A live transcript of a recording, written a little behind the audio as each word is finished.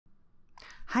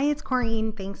Hi, it's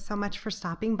Corrine. Thanks so much for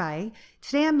stopping by.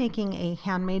 Today I'm making a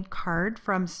handmade card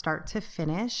from start to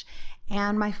finish,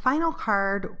 and my final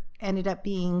card ended up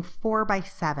being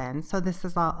 4x7, so this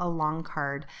is a long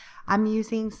card. I'm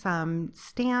using some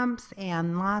stamps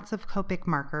and lots of Copic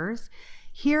markers.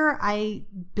 Here I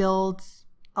build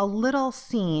a little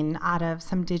scene out of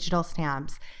some digital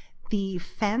stamps. The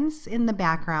fence in the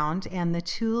background and the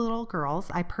two little girls,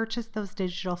 I purchased those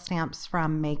digital stamps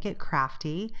from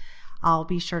Crafty. I'll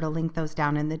be sure to link those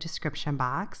down in the description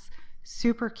box.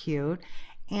 Super cute.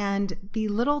 And the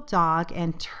little dog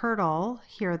and turtle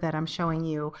here that I'm showing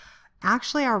you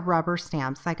actually are rubber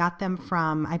stamps. I got them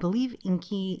from, I believe,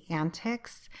 Inky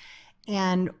Antics.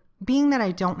 And being that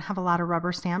I don't have a lot of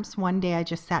rubber stamps, one day I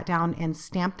just sat down and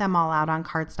stamped them all out on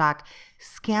cardstock,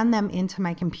 scanned them into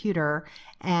my computer,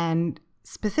 and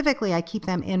specifically I keep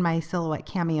them in my Silhouette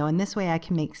Cameo, and this way I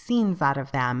can make scenes out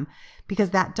of them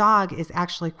because that dog is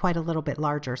actually quite a little bit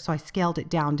larger, so I scaled it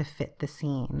down to fit the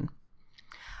scene.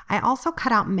 I also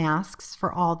cut out masks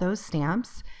for all those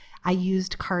stamps. I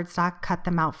used cardstock, cut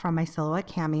them out from my Silhouette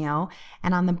Cameo,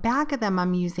 and on the back of them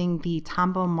I'm using the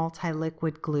Tombow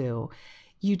multi-liquid glue.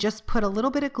 You just put a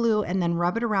little bit of glue and then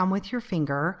rub it around with your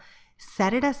finger,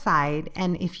 set it aside,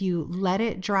 and if you let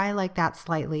it dry like that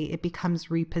slightly, it becomes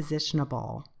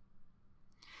repositionable.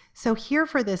 So here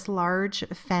for this large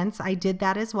fence, I did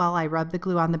that as well. I rubbed the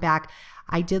glue on the back.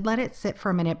 I did let it sit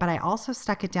for a minute, but I also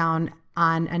stuck it down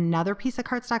on another piece of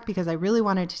cardstock because I really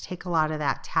wanted to take a lot of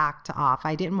that tact off.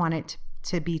 I didn't want it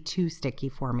to be too sticky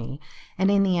for me. And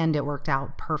in the end, it worked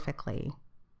out perfectly.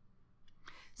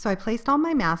 So I placed all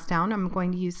my masks down. I'm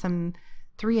going to use some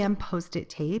 3M Post-it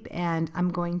tape, and I'm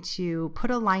going to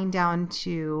put a line down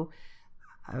to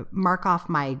mark off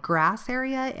my grass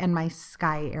area and my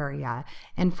sky area.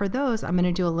 And for those, I'm going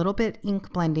to do a little bit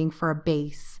ink blending for a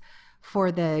base.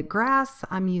 For the grass,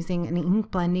 I'm using an ink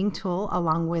blending tool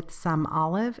along with some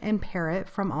olive and parrot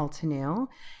from Altenew.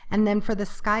 And then for the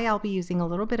sky, I'll be using a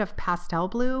little bit of pastel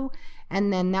blue,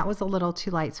 and then that was a little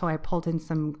too light, so I pulled in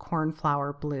some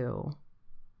cornflower blue.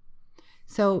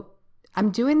 So I'm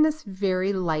doing this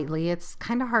very lightly. It's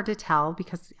kind of hard to tell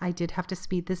because I did have to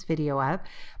speed this video up,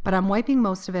 but I'm wiping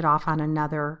most of it off on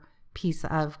another piece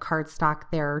of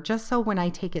cardstock there, just so when I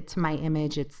take it to my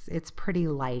image, it's pretty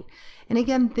light. And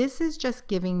again, this is just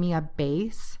giving me a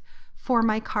base for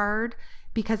my card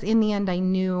because in the end, I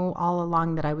knew all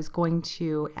along that I was going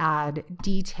to add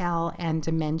detail and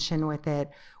dimension with it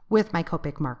with my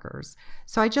Copic markers.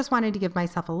 So I just wanted to give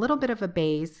myself a little bit of a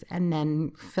base and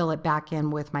then fill it back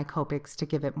in with my Copics to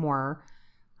give it more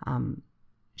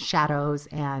shadows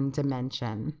and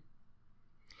dimension.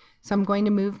 So I'm going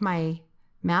to move my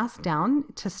mask down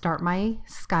to start my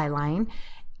skyline.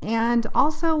 And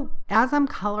also, as I'm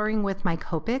coloring with my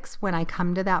Copics, when I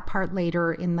come to that part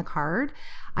later in the card,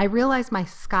 I realized my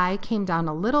sky came down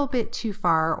a little bit too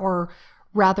far, or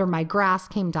rather my grass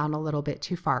came down a little bit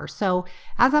too far. So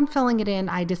as I'm filling it in,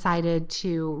 I decided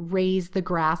to raise the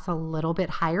grass a little bit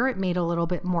higher. It made a little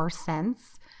bit more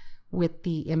sense with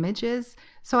the images.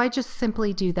 So I just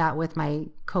simply do that with my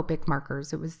Copic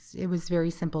markers. It was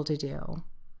very simple to do.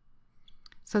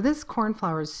 So this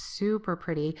cornflower is super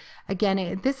pretty.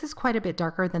 Again, this is quite a bit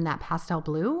darker than that pastel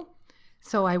blue.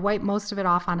 So I wipe most of it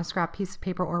off on a scrap piece of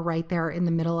paper or right there in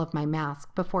the middle of my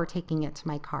mask before taking it to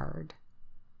my card.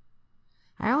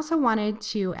 I also wanted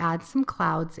to add some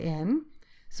clouds in.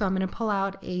 So I'm going to pull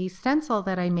out a stencil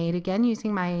that I made, again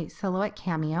using my Silhouette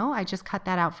Cameo. I just cut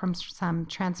that out from some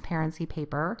transparency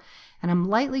paper, and I'm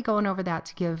lightly going over that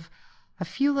to give a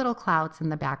few little clouds in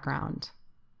the background.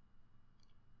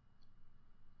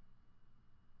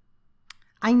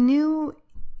 I knew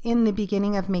in the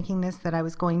beginning of making this that I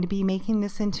was going to be making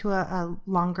this into a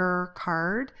longer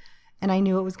card, and I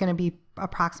knew it was going to be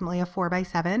approximately a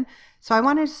 4x7. So I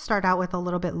wanted to start out with a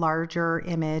little bit larger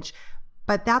image,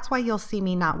 but that's why you'll see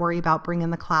me not worry about bringing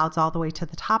the clouds all the way to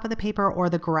the top of the paper or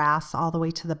the grass all the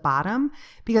way to the bottom,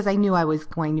 because I knew I was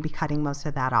going to be cutting most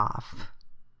of that off.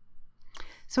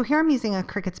 So here I'm using a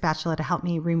Cricut spatula to help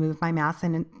me remove my mask,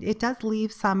 and it does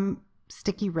leave some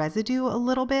sticky residue a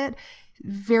little bit.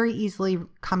 Very easily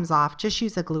comes off. Just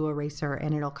use a glue eraser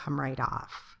and it'll come right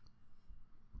off.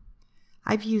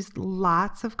 I've used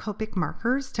lots of Copic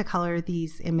markers to color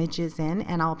these images in,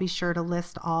 and I'll be sure to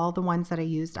list all the ones that I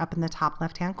used up in the top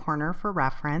left-hand corner for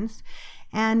reference.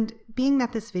 And being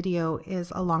that this video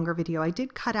is a longer video, I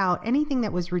did cut out anything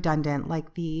that was redundant,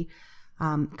 like the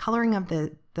coloring of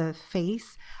the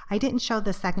face. I didn't show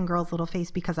the second girl's little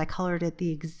face because I colored it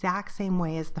the exact same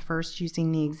way as the first,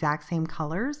 using the exact same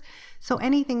colors. So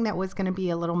anything that was going to be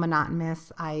a little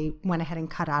monotonous, I went ahead and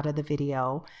cut out of the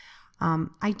video.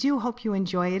 I do hope you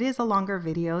enjoy. It is a longer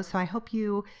video, so I hope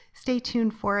you stay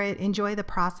tuned for it. Enjoy the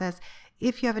process.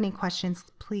 If you have any questions,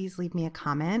 please leave me a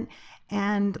comment.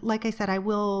 And like I said, I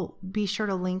will be sure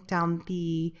to link down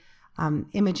the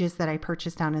images that I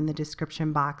purchased down in the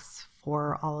description box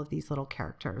for all of these little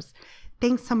characters.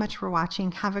 Thanks so much for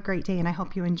watching. Have a great day, and I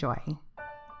hope you enjoy.